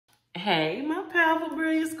Hey, my powerful,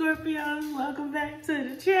 brilliant Scorpios. Welcome back to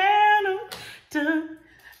the channel. Dun,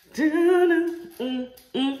 dun, dun,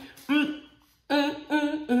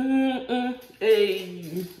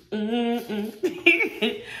 Hey.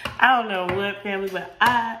 I don't know what, family, but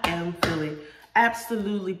I am feeling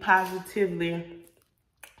absolutely, positively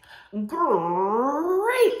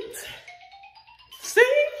great. See?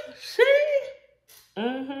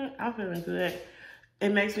 I'm feeling good. It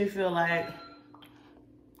makes me feel like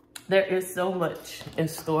there is so much in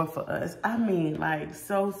store for us. I mean, like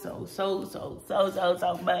so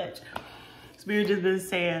much. Spirit just been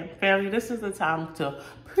saying, family, this is the time to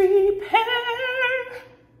prepare.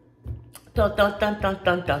 Dun, dun, dun, dun,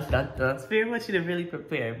 dun, dun, dun, dun. Spirit wants you to really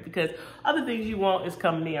prepare because other things you want is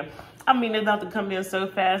coming in. I mean, it's about to come in so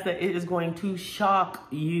fast that it is going to shock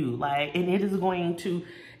you. Like, and it is going to,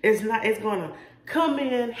 it's going to come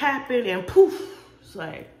in, happen, and poof. It's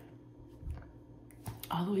like,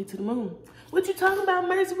 all the way to the moon. What you talking about,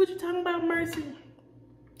 Mercy? What you talking about, Mercy?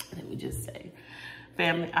 Let me just say,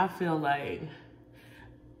 family, I feel like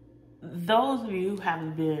those of you who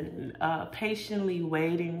have been patiently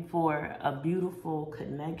waiting for a beautiful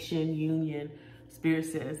connection, union, Spirit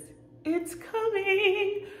says, it's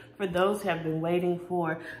coming. For those who have been waiting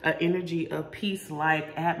for an energy of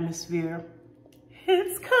peace-like atmosphere,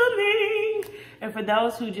 it's coming. And for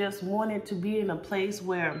those who just wanted to be in a place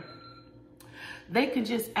where they could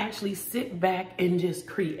just actually sit back and just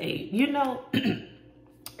create. You know,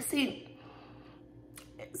 see,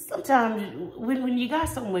 sometimes when you got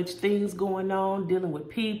so much things going on, dealing with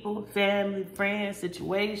people, family, friends,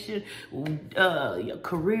 situation, your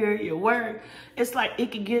career, your work, it's like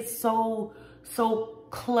it can get so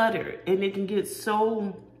cluttered and it can get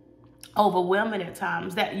so overwhelming at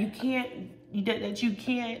times that you can't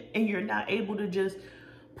and you're not able to just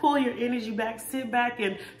pull your energy back, sit back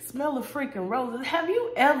and smell the freaking roses. Have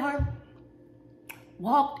you ever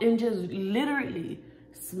walked and just literally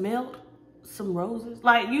smelled some roses?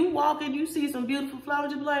 Like you walk and you see some beautiful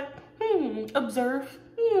flowers, you be like, observe.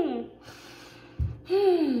 Have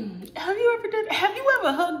you ever done, have you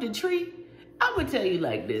ever hugged a tree? I would tell you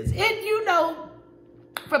like this. And you know,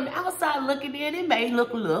 from the outside looking in, it may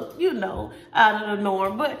look, you know, out of the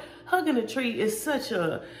norm, but hugging a tree is such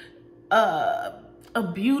a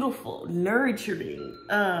beautiful, nurturing,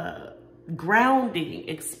 grounding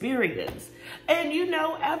experience. And you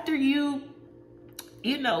know, after you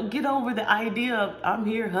know, get over the idea of I'm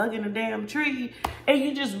here hugging a damn tree, and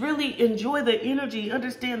you just really enjoy the energy,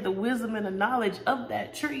 understand the wisdom and the knowledge of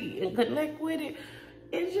that tree and connect with it,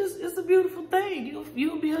 it's a beautiful thing.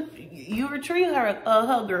 You're a tree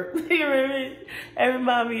hugger. You know what I mean? It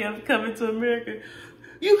reminds me of Coming to America.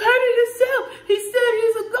 You heard it yourself. He said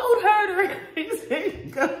he's a goat herder. He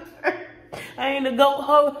said goat herder. I ain't a goat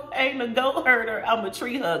herder. I'm a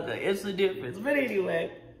tree hugger. It's the difference. But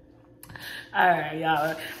anyway. All right,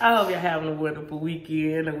 y'all. I hope y'all having a wonderful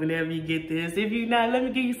weekend or whenever you get this. If you're not, let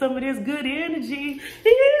me give you some of this good energy.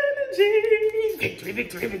 Victory,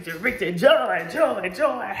 victory, victory, victory. Joy, joy,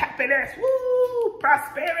 joy. Happiness. Woo.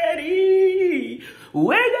 Prosperity.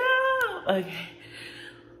 Wake up.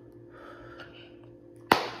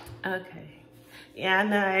 Okay. Yeah, I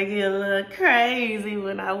know I get a little crazy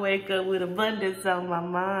when I wake up with abundance on my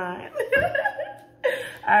mind.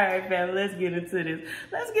 All right, family, let's get into this.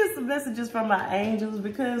 Let's get some messages from my angels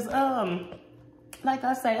because, like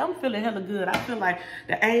I say, I'm feeling hella good. I feel like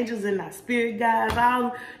the angels and my spirit guides,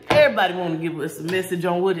 everybody want to give us a message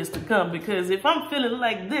on what is to come because if I'm feeling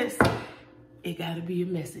like this, it got to be a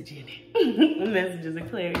message in it. Messages of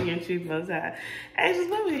clarity and truth most high. Angels,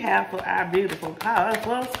 what we have for our beautiful,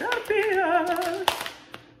 powerful Scorpios?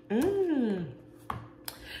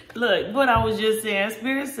 Look, what I was just saying,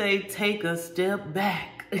 Spirit say, take a step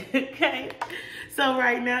back, okay? So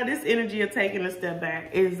right now, this energy of taking a step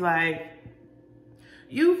back is like,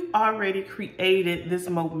 you've already created this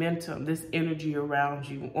momentum, this energy around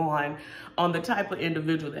you on the type of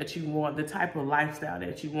individual that you want, the type of lifestyle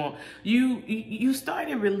that you want. You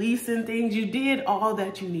started releasing things. You did all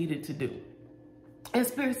that you needed to do. And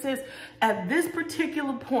Spirit says, at this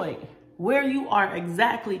particular point, where you are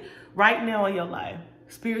exactly right now in your life,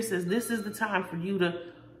 Spirit says, this is the time for you to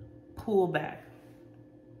pull back.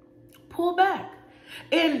 Pull back.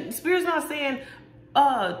 And Spirit's not saying,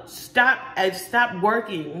 stop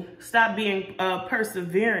working, stop being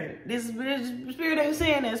persevering. This Spirit ain't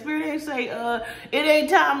saying that. Spirit ain't say it ain't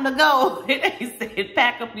time to go. It ain't saying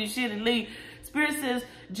pack up your shit and leave. Spirit says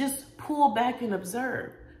just pull back and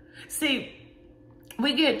observe. See,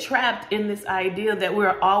 we get trapped in this idea that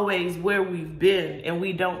we're always where we've been and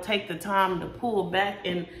we don't take the time to pull back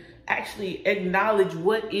and actually acknowledge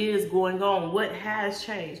what is going on, what has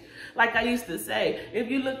changed. Like I used to say, if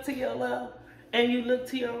you look to your left and you look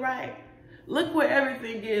to your right, look where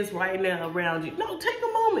everything is right now around you. No, take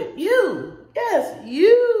a moment. You. Yes,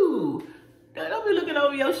 you. Don't be looking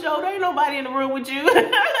over your shoulder. Ain't nobody in the room with you.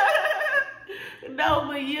 No,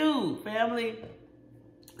 but you, family.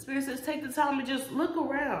 Spirit says, take the time and just look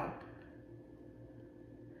around.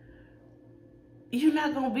 You're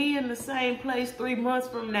not going to be in the same place 3 months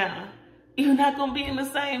from now. You're not going to be in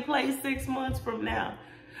the same place 6 months from now.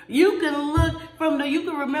 You can look you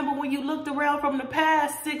can remember when you looked around from the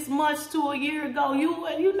past 6 months to a year ago.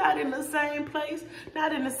 You're not in the same place,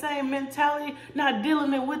 not in the same mentality, not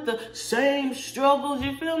dealing with the same struggles,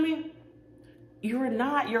 you feel me? You're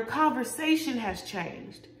not. Your conversation has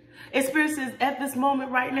changed. And Spirit says, at this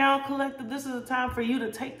moment right now, collective, this is a time for you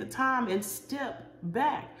to take the time and step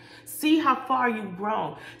back. See how far you've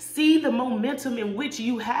grown. See the momentum in which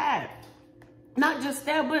you have. Not just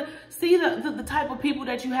that, but see the type of people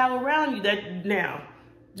that you have around you and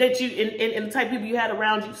the type of people you had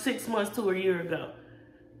around you 6 months to a year ago.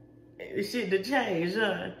 It shouldn't have changed,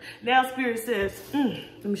 huh? Now Spirit says,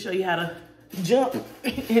 let me show you how to jump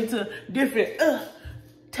into different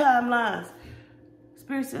timelines.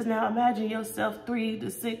 Spirit says, now imagine yourself 3 to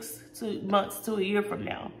 6 months to a year from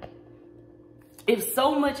now. If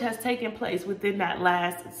so much has taken place within that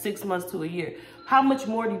last 6 months to a year, how much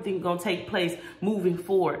more do you think is going to take place moving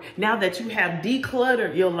forward? Now that you have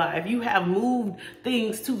decluttered your life, you have moved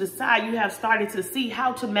things to the side, you have started to see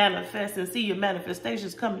how to manifest and see your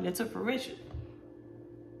manifestations coming into fruition.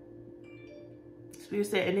 Spirit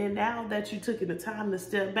said, and then now that you took the time to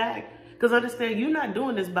step back, because understand, you're not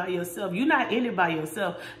doing this by yourself. You're not in it by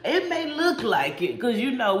yourself. It may look like it because,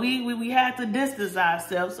 you know, we had to distance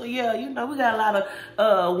ourselves. So, yeah, you know, we got a lot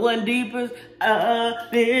of one deepers,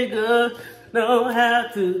 bigger, know how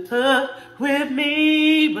to with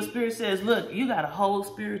me. But Spirit says, look, you got a whole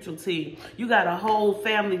spiritual team. You got a whole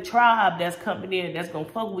family tribe that's coming in that's going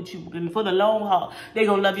to fuck with you for the long haul. They're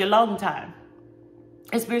going to love you a long time.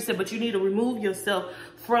 And Spirit said, but you need to remove yourself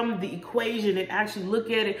from the equation and actually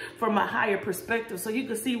look at it from a higher perspective so you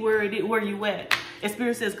can see where you at. And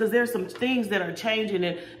Spirit says, because there's some things that are changing,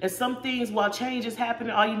 and some things, while change is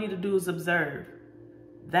happening, all you need to do is observe.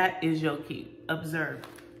 That is your key. Observe.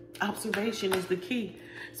 Observation is the key.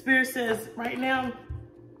 Spirit says, right now,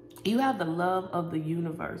 you have the love of the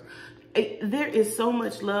universe. There is so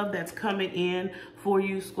much love that's coming in for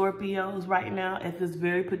you, Scorpios, right now at this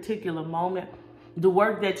very particular moment. The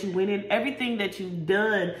work that you went in, everything that you've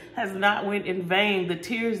done has not went in vain. The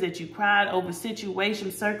tears that you cried over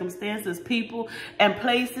situations, circumstances, people, and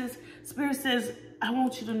places. Spirit says, I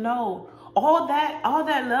want you to know all that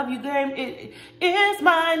love you gave, it is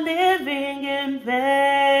my living in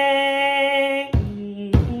vain.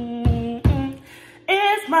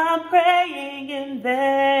 It's my praying in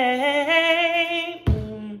vain.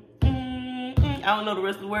 I don't know the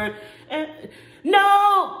rest of the word.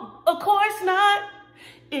 No, of course not.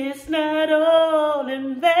 It's not all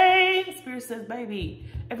in vain. Spirit says, baby,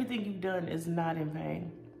 everything you've done is not in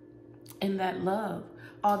vain. And that love,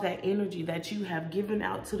 all that energy that you have given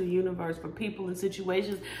out to the universe for people and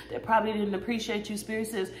situations that probably didn't appreciate you, Spirit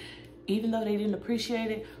says, even though they didn't appreciate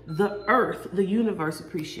it, the earth, the universe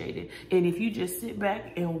appreciated it. And if you just sit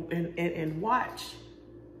back and watch,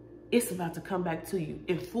 it's about to come back to you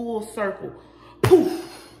in full circle. Poof!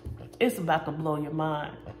 It's about to blow your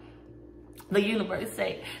mind. The universe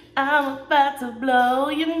say, I'm about to blow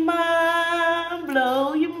your mind,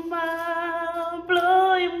 blow your mind,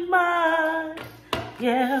 blow your mind.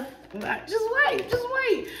 Yeah, just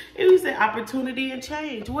wait. And we say opportunity and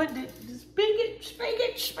change. What did, speak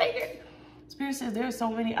it. Spirit says there are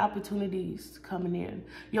so many opportunities coming in.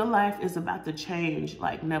 Your life is about to change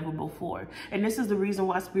like never before. And this is the reason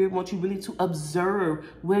why Spirit wants you really to observe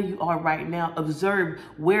where you are right now. Observe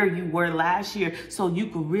where you were last year so you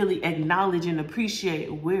can really acknowledge and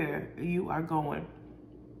appreciate where you are going.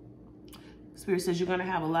 Spirit says you're going to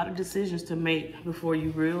have a lot of decisions to make before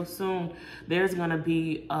you real soon. There's going to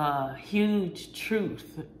be a huge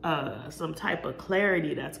truth, some type of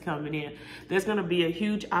clarity that's coming in. There's going to be a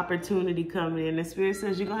huge opportunity coming in. And Spirit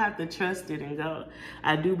says you're going to have to trust it and go.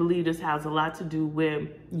 I do believe this has a lot to do with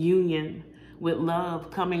union, with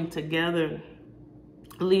love coming together,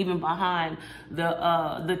 leaving behind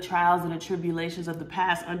the trials and the tribulations of the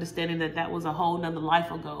past, understanding that that was a whole nother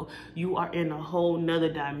life ago. You are in a whole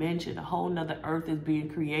nother dimension, a whole nother earth is being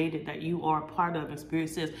created that you are a part of. And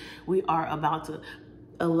Spirit says we are about to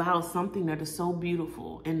allow something that is so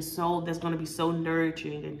beautiful and so that's going to be so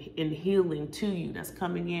nurturing and healing to you that's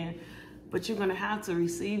coming in, but you're going to have to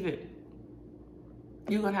receive it.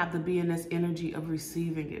 You're going to have to be in this energy of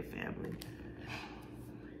receiving it, family.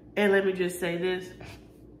 And let me just say this.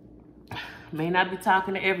 May not be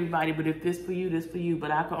talking to everybody, but if this for you, this for you.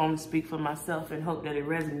 But I can only speak for myself and hope that it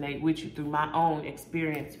resonates with you through my own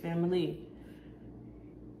experience, family.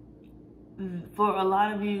 For a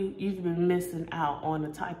lot of you, you've been missing out on the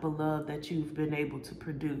type of love that you've been able to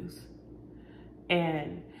produce.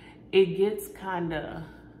 And it gets kind of,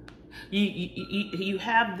 you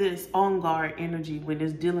have this on guard energy when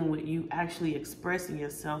it's dealing with you actually expressing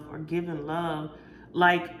yourself or giving love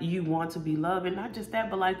like you want to be loved. And not just that,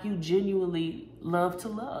 but like you genuinely love to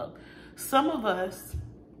love. Some of us,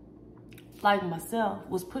 like myself,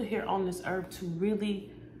 was put here on this earth to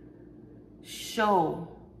really show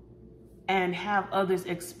and have others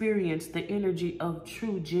experience the energy of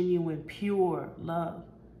true, genuine, pure love.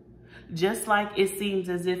 Just like it seems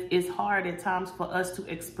as if it's hard at times for us to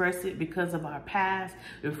express it because of our past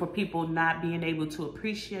and for people not being able to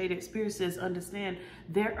appreciate it. Spirit says, understand,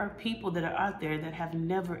 there are people that are out there that have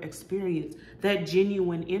never experienced that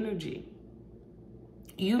genuine energy.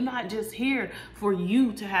 You're not just here for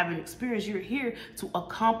you to have an experience. You're here to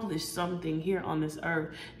accomplish something here on this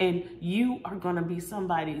earth. And you are going to be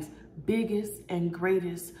somebody's biggest and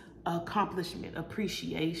greatest accomplishment,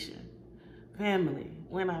 appreciation. Family,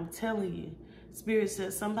 when I'm telling you, Spirit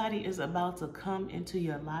says somebody is about to come into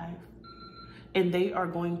your life and they are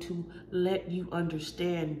going to let you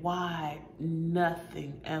understand why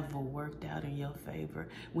nothing ever worked out in your favor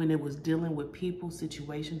when it was dealing with people,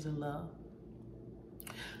 situations, and love.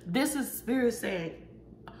 This is Spirit saying,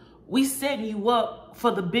 we setting you up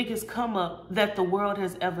for the biggest come up that the world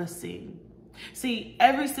has ever seen. See,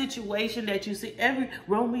 every situation that you see, every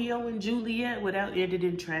Romeo and Juliet without ended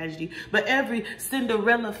in tragedy, but every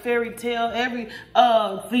Cinderella fairy tale, every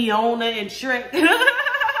Fiona and Shrek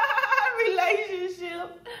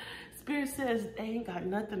relationship, Spirit says they ain't got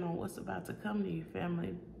nothing on what's about to come to you,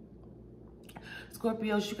 family.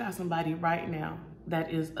 Scorpios, you got somebody right now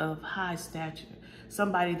that is of high stature.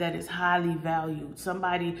 Somebody that is highly valued,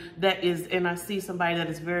 somebody that is, and I see somebody that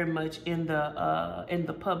is very much in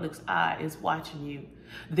the public's eye is watching you.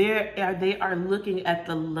 They are looking at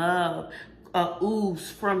the love ooze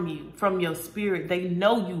from you, from your spirit. They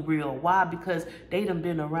know you real. Why? Because they done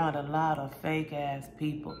been around a lot of fake ass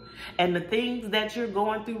people. And the things that you're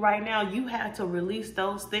going through right now, you had to release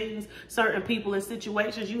those things, certain people and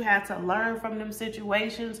situations. You had to learn from them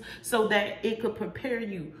situations so that it could prepare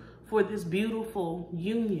you for this beautiful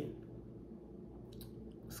union.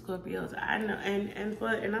 Scorpios, I know,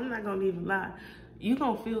 and I'm not gonna even lie, you're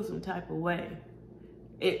gonna feel some type of way.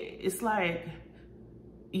 It's like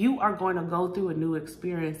you are going to go through a new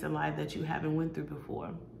experience in life that you haven't went through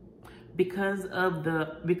before. Because of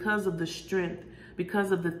the strength,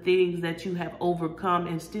 because of the things that you have overcome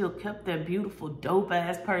and still kept that beautiful dope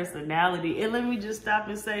ass personality. And let me just stop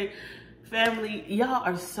and say, family, y'all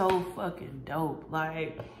are so fucking dope.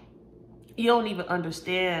 Like, you don't even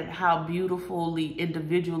understand how beautifully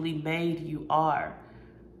individually made you are.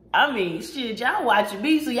 I mean, shit, y'all watching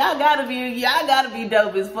me, so y'all gotta be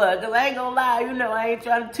dope as fuck. Cause I ain't gonna lie, you know, I ain't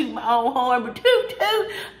trying to toot my own horn, but toot,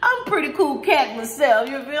 I'm a pretty cool cat myself.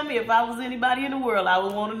 You feel me? If I was anybody in the world, I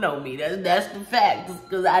would want to know me. That's the fact.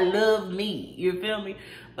 Cause I love me. You feel me?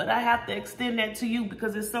 But I have to extend that to you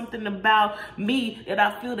because it's something about me that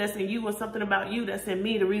I feel that's in you and something about you that's in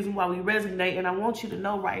me, the reason why we resonate. And I want you to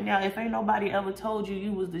know right now, if ain't nobody ever told you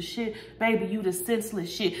you was the shit, baby, you the senseless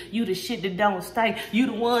shit. You the shit that don't stink. You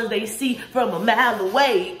the ones they see from a mile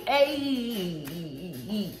away. Hey,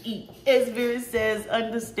 as Spirit says,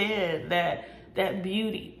 understand that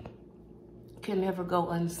beauty can never go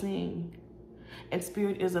unseen. And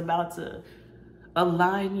Spirit is about to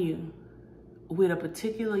align you with a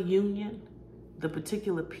particular union, the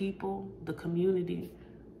particular people, the community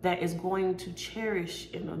that is going to cherish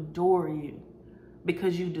and adore you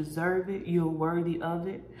because you deserve it, you're worthy of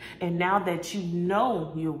it. And now that you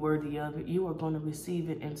know you're worthy of it, you are going to receive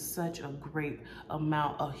it in such a great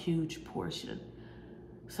amount, a huge portion.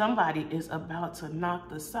 Somebody is about to knock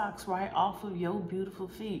the socks right off of your beautiful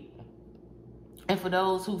feet. And for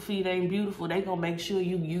those whose feet ain't beautiful, they gonna make sure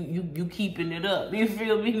you keeping it up. You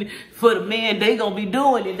feel me? For the man, they gonna be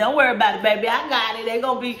doing it. Don't worry about it, baby. I got it. They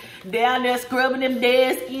gonna be down there scrubbing them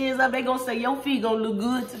dead skins up. They gonna say your feet gonna look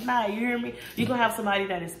good tonight. You hear me? You're gonna have somebody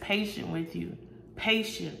that is patient with you.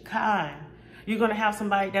 Patient, kind. You're gonna have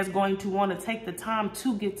somebody that's going to want to take the time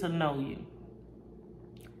to get to know you.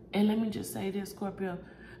 And let me just say this, Scorpio.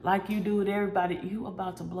 Like you do with everybody, you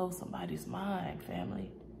about to blow somebody's mind,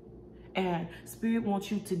 family. And Spirit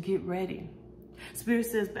wants you to get ready. Spirit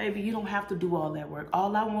says, baby, you don't have to do all that work.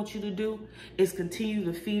 All I want you to do is continue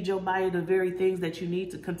to feed your body the very things that you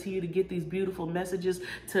need to continue to get these beautiful messages,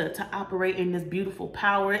 to operate in this beautiful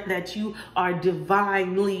power that you are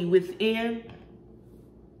divinely within,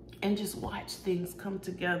 and just watch things come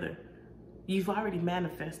together. You've already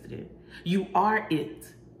manifested it. You are it.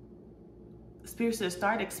 Spirit says,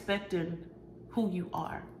 start expecting who you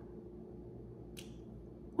are.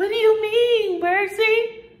 What do you mean,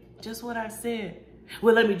 Mercy? Just what I said.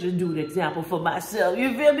 Well, let me just do an example for myself.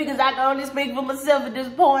 You feel me? Because I can only speak for myself at this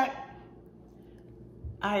point.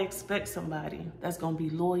 I expect somebody that's going to be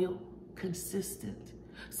loyal, consistent.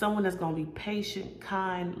 Someone that's going to be patient,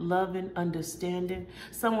 kind, loving, understanding.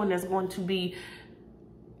 Someone that's going to be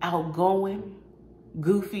outgoing,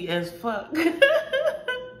 goofy as fuck.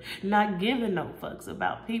 Not giving no fucks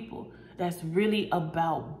about people. That's really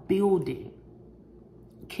about building.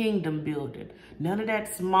 Kingdom building. None of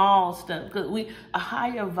that small stuff. Because we a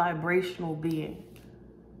higher vibrational being.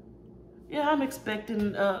 Yeah, I'm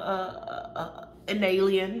expecting an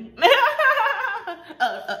alien.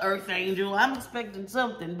 a earth angel. I'm expecting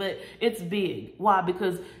something, but it's big. Why?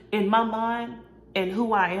 Because in my mind and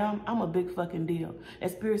who I am, I'm a big fucking deal.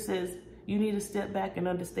 And Spirit says, you need to step back and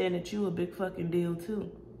understand that you a big fucking deal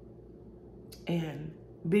too. And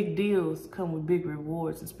big deals come with big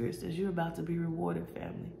rewards. And Spirit says, you're about to be rewarded,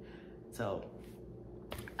 family. So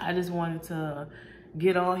I just wanted to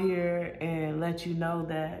get on here and let you know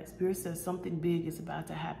that Spirit says something big is about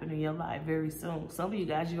to happen in your life very soon. Some of you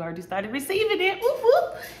guys, you already started receiving it. Whoop,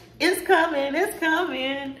 whoop. It's coming. It's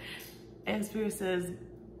coming. And Spirit says,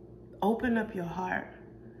 open up your heart.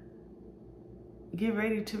 Get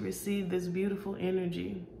ready to receive this beautiful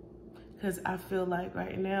energy. Because I feel like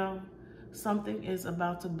right now, something is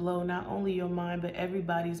about to blow not only your mind, but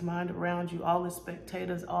everybody's mind around you, all the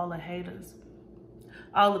spectators, all the haters,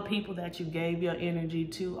 all the people that you gave your energy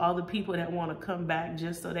to, all the people that want to come back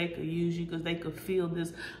just so they could use you because they could feel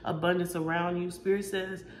this abundance around you. Spirit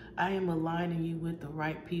says, I am aligning you with the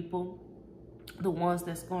right people, the ones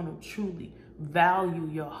that's going to truly value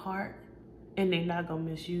your heart, and they're not going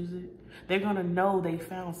to misuse it. They're going to know they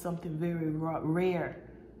found something very rare,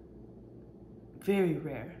 very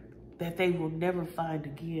rare, that they will never find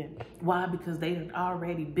again. Why? Because they done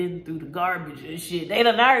already been through the garbage and shit. They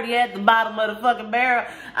done already at the bottom of the fucking barrel.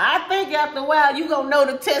 I think after a while, you gonna know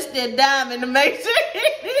to test that diamond to make sure.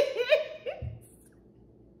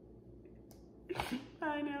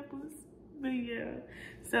 Pineapples. But yeah.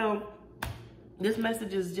 So this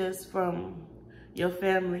message is just from your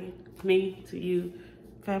family, me to you.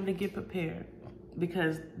 Family, get prepared.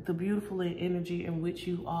 Because the beautiful energy in which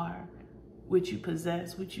you are, which you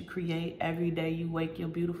possess, which you create every day you wake your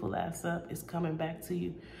beautiful ass up, is coming back to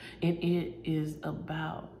you. And it is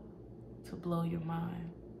about to blow your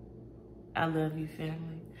mind. I love you,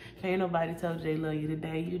 family. If ain't nobody told you they love you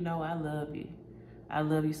today, you know I love you. I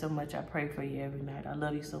love you so much, I pray for you every night. I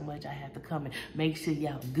love you so much, I have to come and make sure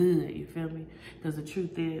y'all good, you feel me? Because the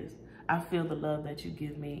truth is, I feel the love that you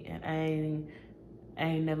give me, and I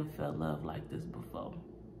ain't never felt love like this before.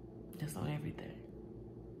 Just on everything.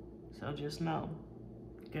 So just know,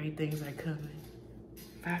 great things are coming.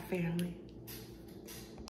 Bye, family.